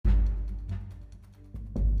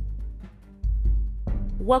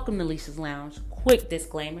Welcome to Leisha's Lounge. Quick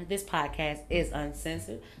disclaimer, this podcast is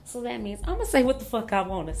uncensored, so that means I'm going to say what the fuck I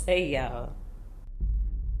want to say, y'all.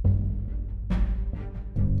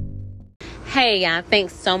 Hey, y'all.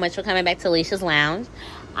 Thanks so much for coming back to Leisha's Lounge.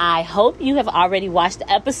 I hope you have already watched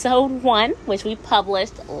episode 1, which we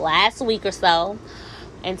published last week or so,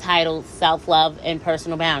 entitled Self-Love and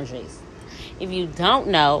Personal Boundaries. If you don't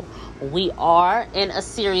know, we are in a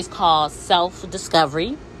series called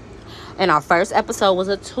Self-Discovery. And our first episode was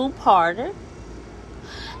a 2-parter.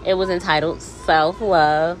 It was entitled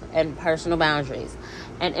Self-Love and Personal Boundaries.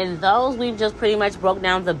 And in those, we've just pretty much broke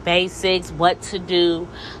down the basics, what to do,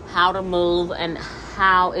 how to move, and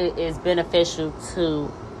how it is beneficial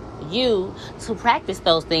to you to practice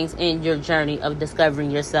those things in your journey of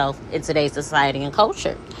discovering yourself in today's society and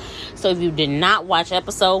culture. So if you did not watch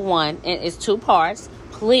episode 1, and it's 2 parts,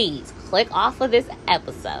 please click off of this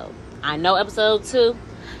episode. I know episode 2,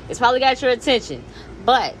 it's probably got your attention,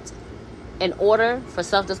 but in order for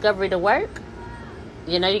self-discovery to work,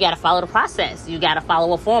 you got to follow the process. You got to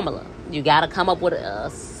follow a formula. You got to come up with a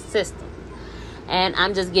system. And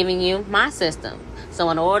I'm just giving you my system. So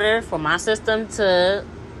in order for my system to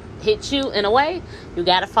hit you in a way, you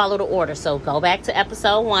got to follow the order. So go back to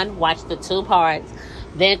episode 1, watch the 2 parts,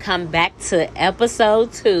 then come back to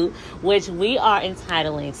episode 2, which we are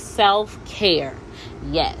entitling Self-Care.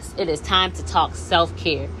 Yes, it is time to talk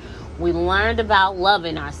self-care. We learned about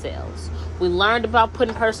loving ourselves. We learned about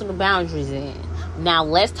putting personal boundaries in. Now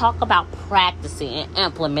let's talk about practicing and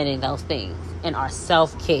implementing those things in our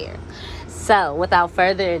self-care. So without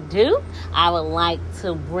further ado, I would like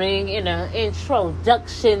to bring in an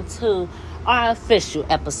introduction to our official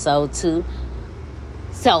episode 2,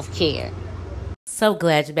 self-care. So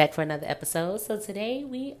glad you're back for another episode. So today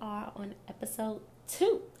we are on episode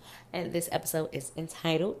 2. And this episode is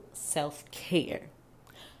entitled Self-Care.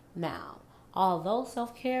 Now, although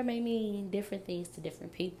self-care may mean different things to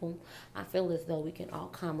different people, I feel as though we can all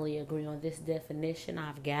commonly agree on this definition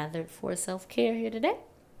I've gathered for self-care here today.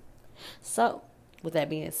 So, with that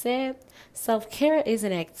being said, self-care is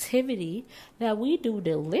an activity that we do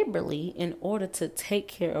deliberately in order to take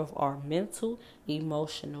care of our mental,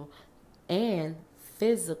 emotional, and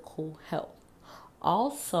physical health.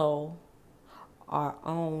 Also, our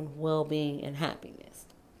own well-being and happiness.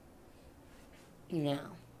 Now,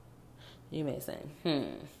 you may say,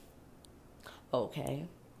 okay,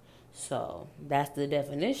 so that's the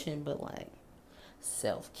definition, but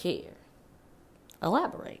self-care.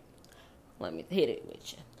 Elaborate. Let me hit it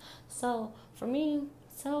with you. So, for me,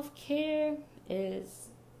 self-care is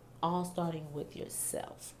all starting with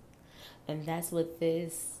yourself. And that's what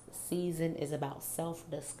this season is about,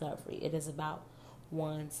 self-discovery. It is about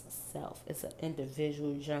one's self. It's an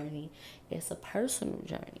individual journey. It's a personal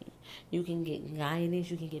journey. You can get guidance,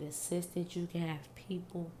 you can get assistance, you can have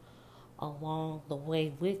people along the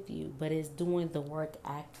way with you, but it's doing the work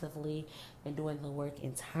actively and doing the work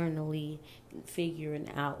internally and figuring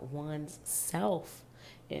out one's self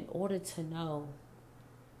in order to know,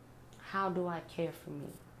 how do I care for me?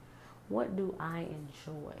 What do I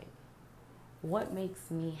enjoy? What makes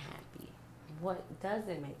me happy? What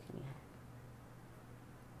doesn't make me happy?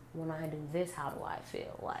 When I do this, how do I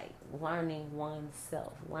feel? Learning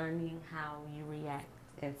oneself, learning how you react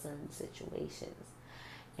in certain situations,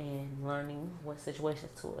 and learning what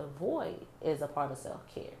situations to avoid is a part of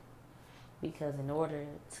self-care. Because in order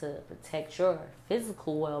to protect your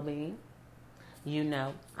physical well-being,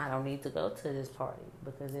 I don't need to go to this party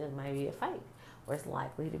because there might be a fight, or it's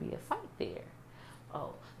likely to be a fight there.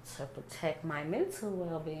 Oh, to protect my mental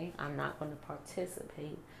well-being, I'm not going to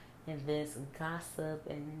participate in this gossip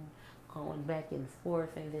and going back and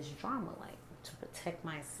forth in this drama. To protect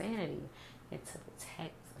my sanity and to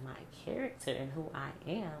protect my character and who I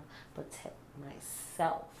am, protect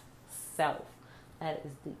myself. That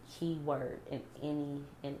is the key word in any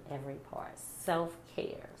and every part.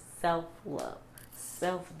 Self-care, self-love,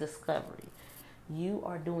 self-discovery. You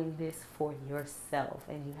are doing this for yourself,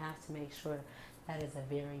 and you have to make sure that is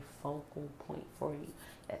a very focal point for you,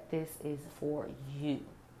 that this is for you,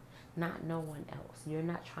 not no one else. You're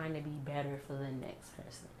not trying to be better for the next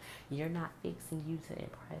person. You're not fixing you to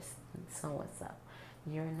impress so-and-so.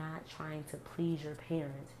 You're not trying to please your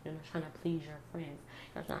parents. You're not trying to please your friends.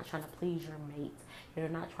 You're not trying to please your mates. You're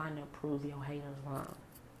not trying to prove your haters wrong.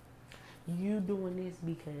 You doing this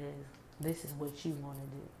because this is what you want to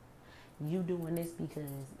do. You doing this because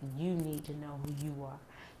you need to know who you are.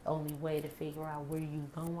 The only way to figure out where you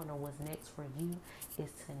going or what's next for you is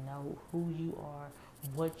to know who you are,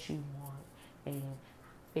 what you want, and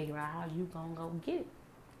figure out how you gonna go get it.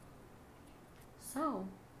 So,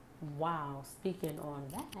 while speaking on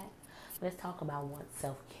that, let's talk about what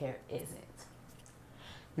self-care isn't.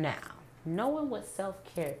 Now, knowing what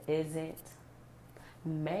self-care isn't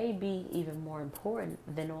may be even more important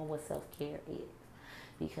than knowing what self-care is,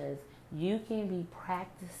 because you can be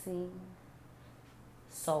practicing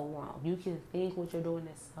so wrong. You can think what you're doing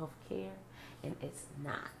is self-care, and it's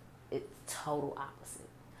not. It's total opposite.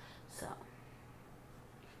 So,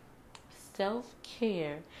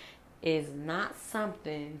 self-care is not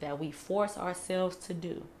something that we force ourselves to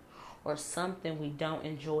do or something we don't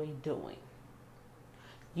enjoy doing.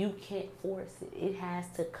 You can't force it. It has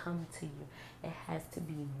to come to you. It has to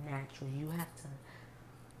be natural. You have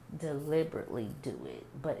to deliberately do it,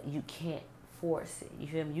 but you can't force it. You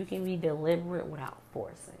feel me? You can be deliberate without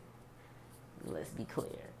forcing. Let's be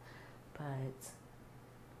clear. But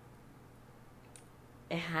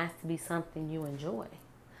it has to be something you enjoy.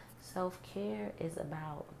 Self-care is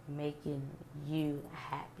about making you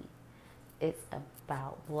happy. It's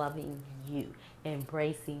about loving you,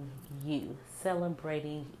 embracing you,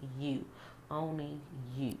 celebrating you, owning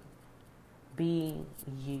you, being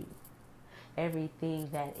you, everything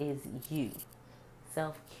that is you.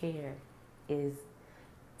 Self-care is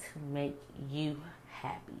to make you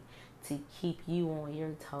happy, to keep you on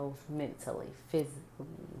your toes mentally, physically,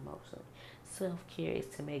 emotionally. Self-care is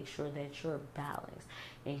to make sure that you're balanced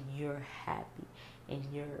and you're happy and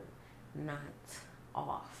you're not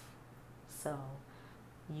off. So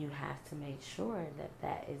you have to make sure that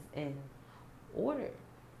that is in order.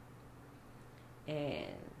 And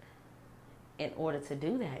in order to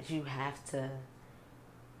do that, you have to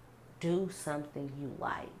do something you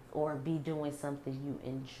like, or be doing something you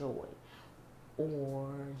enjoy, or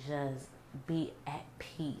just be at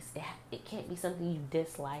peace. It can't be something you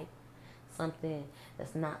dislike, something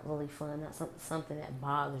that's not really fun, not something that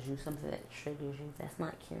bothers you, something that triggers you. That's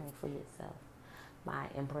not caring for yourself. By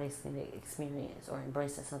embracing the experience or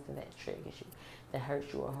embracing something that triggers you, that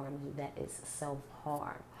hurts you or harms you, that is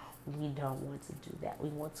self-harm. We don't want to do that. We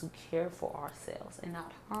want to care for ourselves and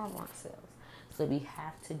not harm ourselves. So we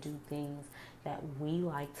have to do things that we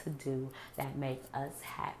like to do that make us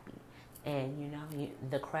happy. And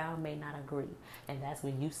the crowd may not agree. And that's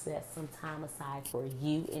when you set some time aside for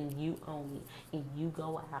you and you only. And you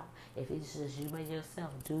go out. If it's just you by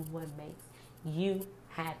yourself, do what makes you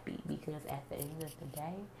happy, because at the end of the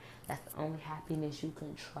day, that's the only happiness you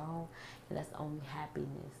control, and that's the only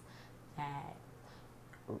happiness that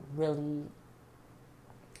really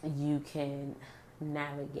you can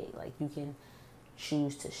navigate. Like, you can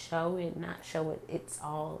choose to show it, not show it. It's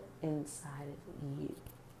all inside of you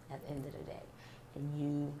at the end of the day, and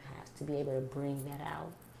you have to be able to bring that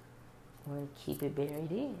out or keep it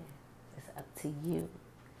buried in. It's up to you.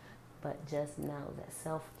 But just know that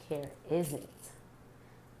self-care isn't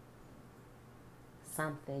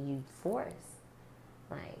something you force.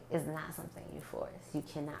 Like, it's not something you force. You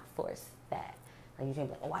cannot force that. Like, you can't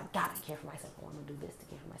be like, oh, I gotta care for myself. Oh, I'm gonna do this to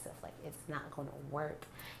care for myself. Like, it's not gonna work.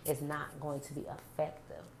 It's not going to be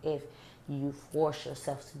effective if you force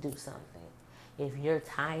yourself to do something. If you're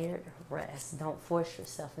tired, rest. Don't force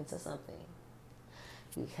yourself into something,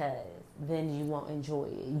 because then you won't enjoy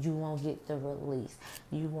it. You won't get the release.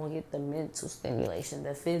 You won't get the mental stimulation,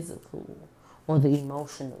 the physical, or the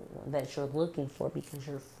emotional one that you're looking for, because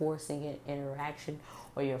you're forcing an interaction,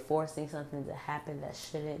 or you're forcing something to happen that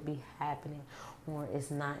shouldn't be happening, or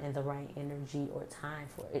it's not in the right energy or time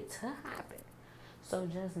for it to happen. So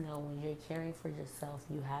just know, when you're caring for yourself,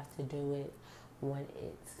 you have to do it when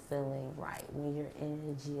it's feeling right, when your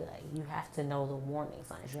energy, like, you have to know the warning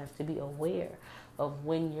signs. You have to be aware of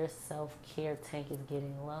when your self-care tank is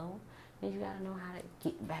getting low, and you got to know how to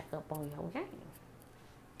get back up on your game.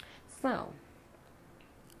 So,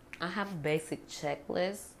 I have a basic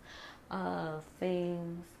checklist of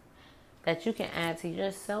things that you can add to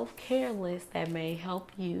your self-care list that may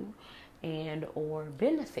help you and or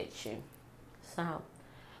benefit you. So,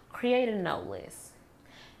 create a no list.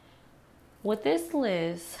 With this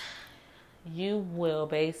list, you will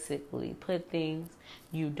basically put things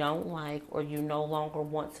you don't like or you no longer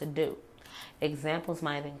want to do. Examples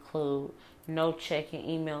might include no checking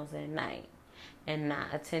emails at night and not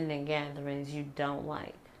attending gatherings you don't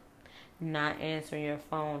like, not answering your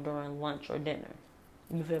phone during lunch or dinner.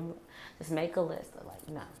 You feel me? Just make a list of, like,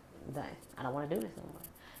 no, done. I don't want to do this anymore.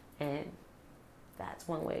 And that's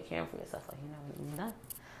one way of caring for yourself. Like, I'm done.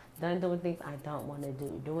 Done doing things I don't want to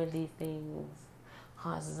do. Doing these things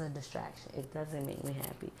causes a distraction. It doesn't make me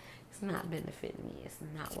happy. It's not benefiting me. It's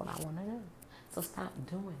not what I want to do. So stop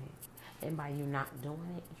doing it. And by you not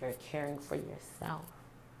doing it, you're caring for yourself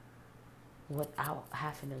without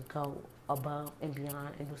having to go above and beyond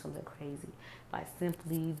and do something crazy. By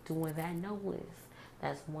simply doing that no list,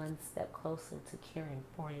 That's one step closer to caring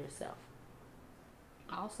for yourself.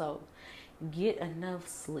 Also, get enough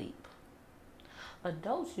sleep.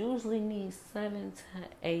 Adults usually need 7 to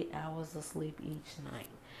 8 hours of sleep each night.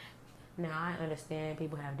 Now, I understand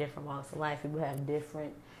people have different walks of life. People have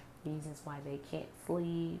different reasons why they can't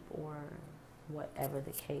sleep or whatever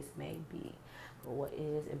the case may be. But what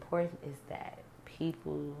is important is that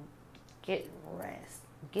people get rest.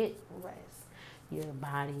 Get rest. Your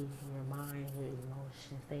body, your mind, your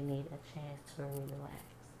emotions, they need a chance to relax,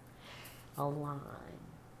 align,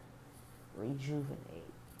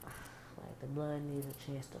 rejuvenate. Like the blood needs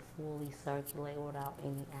a chance to fully circulate without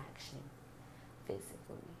any action,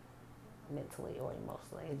 physically, mentally, or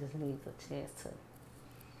emotionally. It just needs a chance to,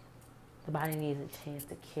 the body needs a chance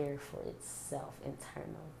to care for itself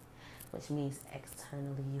internally, which means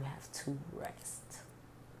externally you have to rest.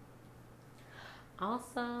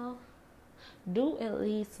 Also, do at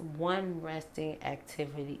least one resting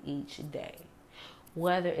activity each day,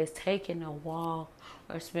 whether it's taking a walk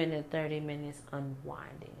or spending 30 minutes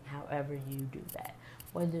unwinding, however you do that.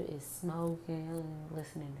 Whether it's smoking,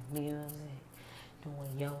 listening to music,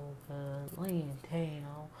 doing yoga, laying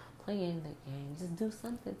down, playing the game. Just do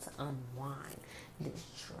something to unwind,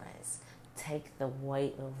 distress, take the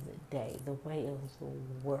weight of the day, the weight of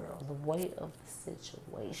the world, the weight of the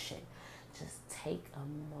situation. Just take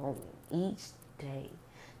a moment each day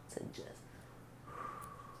to just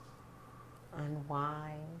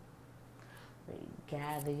unwind,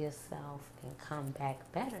 regather yourself, and come back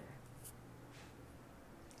better.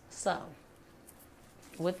 So,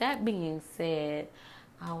 with that being said,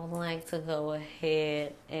 I would like to go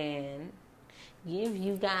ahead and give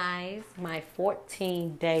you guys my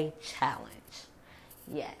 14-day challenge.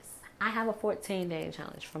 Yes, I have a 14-day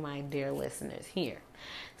challenge for my dear listeners here.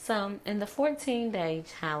 So, in the 14-day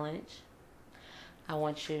challenge, I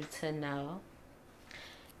want you to know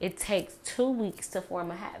it takes 2 weeks to form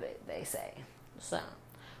a habit, they say. So, I'm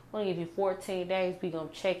going to give you 14 days. We're going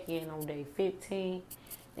to check in on day 15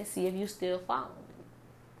 and see if you still following.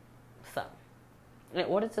 So, in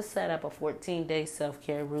order to set up a 14-day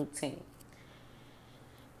self-care routine,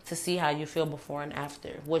 to see how you feel before and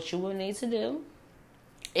after, what you will need to do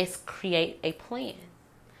is create a plan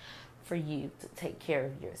for you to take care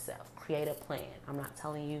of yourself. Create a plan. I'm not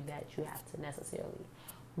telling you that you have to necessarily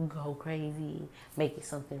go crazy, make it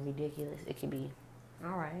something ridiculous. It could be,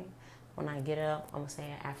 all right, when I get up, I'm going to say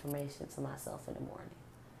an affirmation to myself in the morning.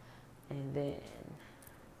 And then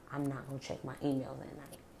I'm not going to check my emails at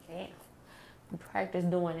night. Damn. You practice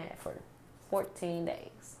doing that for 14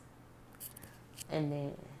 days. And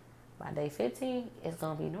then by day 15, it's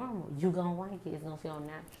going to be normal. You're going to like it. It's going to feel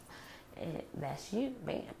natural. And that's you,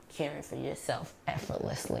 bam, caring for yourself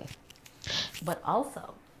effortlessly. But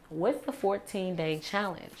also, with the 14-day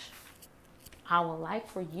challenge, I would like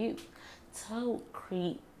for you to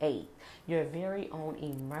create your very own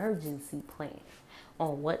emergency plan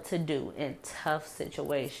on what to do in tough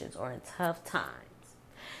situations or in tough times.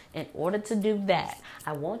 In order to do that,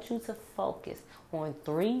 I want you to focus on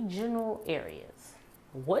 3 general areas: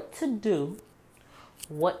 what to do,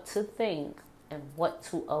 what to think, and what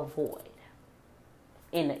to avoid.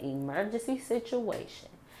 In an emergency situation,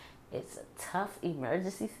 it's a tough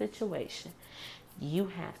emergency situation, you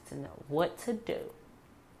have to know what to do,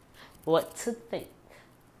 what to think,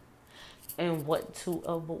 and what to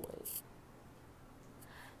avoid.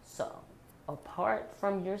 So, apart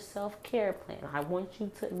from your self-care plan, I want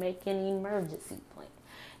you to make an emergency plan.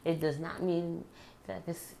 It does not mean that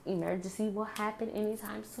this emergency will happen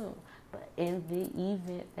anytime soon, but in the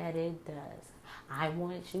event that it does, I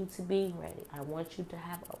want you to be ready. I want you to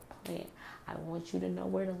have a plan. I want you to know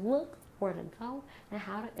where to look, where to go, and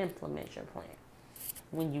how to implement your plan.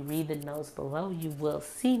 When you read the notes below, you will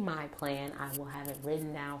see my plan. I will have it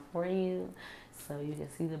written down for you so you can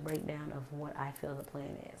see the breakdown of what I feel the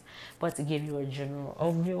plan is. But to give you a general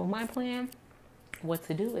overview of my plan, what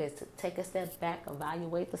to do is to take a step back,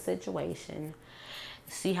 evaluate the situation,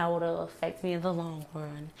 see how it'll affect me in the long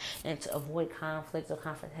run, and to avoid conflict or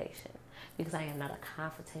confrontation. Because I am not a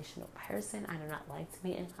confrontational person. I do not like to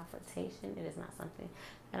be in confrontation. It is not something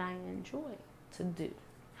that I enjoy to do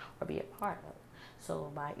or be a part of.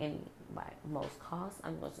 So by most costs,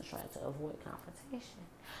 I'm going to try to avoid confrontation.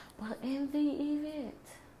 But in the event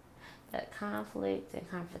that conflict and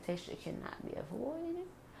confrontation cannot be avoided,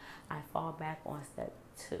 I fall back on step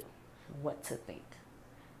 2, what to think.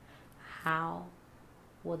 How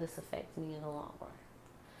will this affect me in the long run?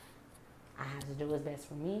 I have to do what's best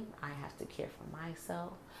for me. I have to care for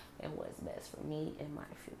myself and what's best for me in my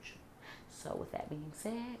future. So with that being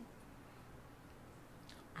said,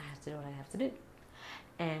 I have to do what I have to do.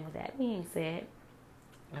 And with that being said,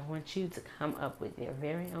 I want you to come up with your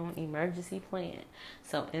very own emergency plan.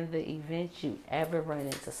 So in the event you ever run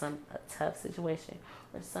into a tough situation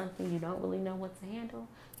or something you don't really know what to handle,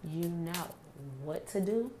 you know what to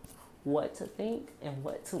do, what to think, and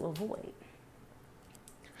what to avoid.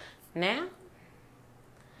 Now,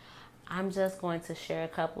 I'm just going to share a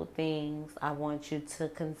couple things I want you to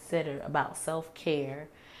consider about self-care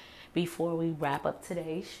before we wrap up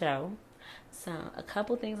today's show. So, a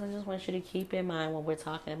couple things I just want you to keep in mind when we're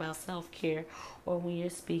talking about self-care or when you're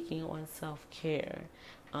speaking on self-care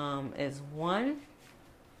is one,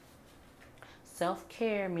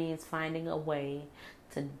 self-care means finding a way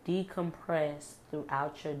to decompress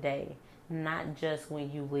throughout your day, not just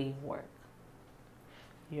when you leave work.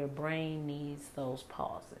 Your brain needs those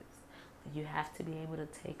pauses. You have to be able to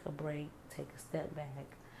take a break, take a step back,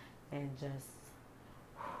 and just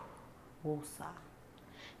woosah.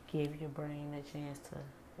 Give your brain a chance to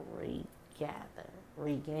regather,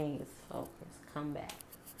 regain its focus, come back.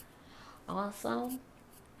 Also,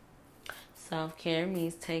 self-care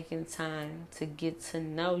means taking time to get to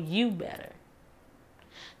know you better.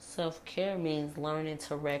 Self-care means learning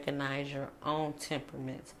to recognize your own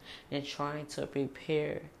temperament and trying to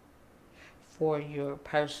prepare for your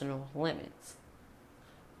personal limits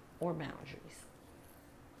or boundaries.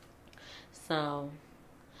 So,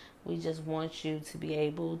 we just want you to be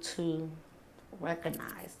able to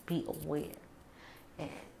recognize, be aware, and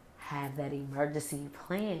have that emergency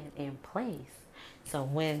plan in place. So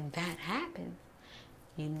when that happens,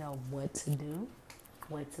 you know what to do,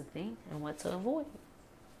 what to think, and what to avoid.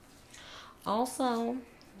 Also,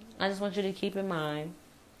 I just want you to keep in mind,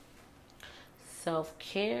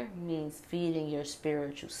 self-care means feeding your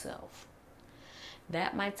spiritual self.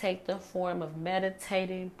 That might take the form of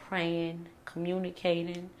meditating, praying,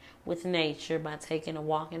 communicating with nature by taking a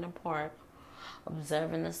walk in the park,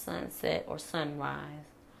 observing the sunset or sunrise,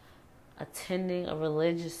 attending a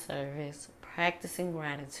religious service, practicing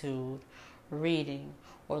gratitude, reading,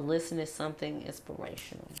 or listening to something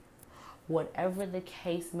inspirational. Whatever the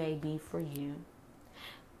case may be for you,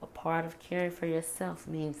 a part of caring for yourself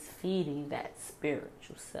means feeding that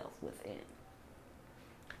spiritual self within.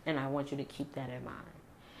 And I want you to keep that in mind.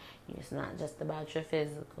 It's not just about your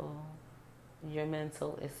physical, your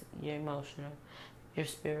mental, it's your emotional, your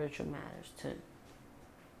spiritual matters too.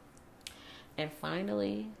 And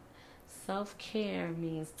finally, self-care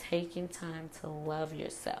means taking time to love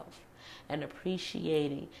yourself and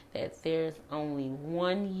appreciating that there's only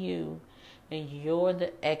one you and you're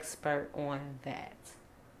the expert on that.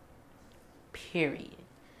 Period.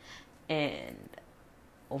 And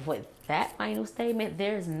with that final statement,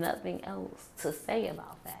 there's nothing else to say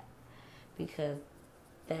about that because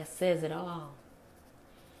that says it all.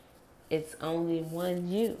 It's only one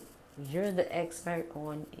you. You're the expert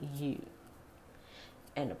on you.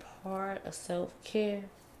 And a part of self-care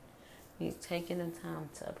is taking the time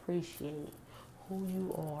to appreciate who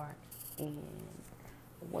you are and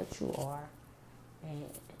what you are and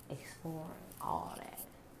exploring all that.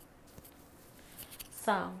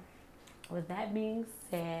 So, with that being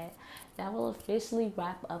said, that will officially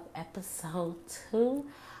wrap up episode 2.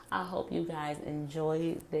 I hope you guys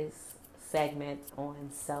enjoyed this segment on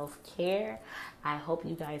self-care. I hope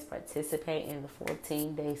you guys participate in the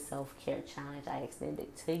 14-day self-care challenge I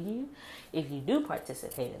extended to you. If you do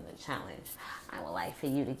participate in the challenge, I would like for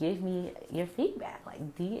you to give me your feedback.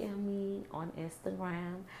 Like DM me on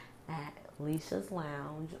Instagram at Leisha's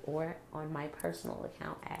Lounge or on my personal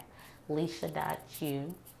account at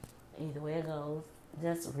Leisha.you. Either way it goes,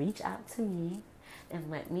 just reach out to me and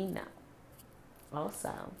let me know.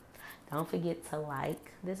 Also, don't forget to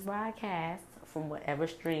like this broadcast from whatever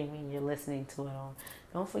streaming you're listening to it on.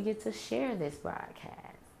 Don't forget to share this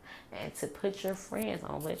broadcast and to put your friends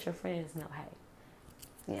on. Let your friends know,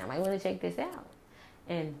 hey, I might want to check this out.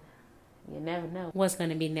 And you never know what's going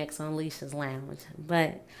to be next on Leisha's Lounge.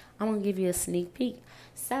 But I'm going to give you a sneak peek.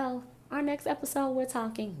 So, our next episode, we're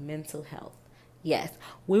talking mental health. Yes,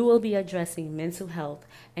 we will be addressing mental health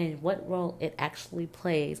and what role it actually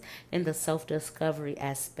plays in the self-discovery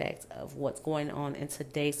aspect of what's going on in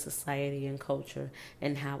today's society and culture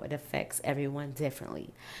and how it affects everyone differently.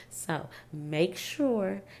 So make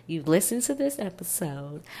sure you listen to this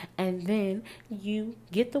episode and then you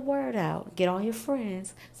get the word out, get all your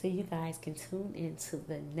friends so you guys can tune into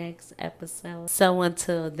the next episode. So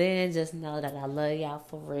until then, just know that I love y'all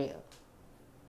for real.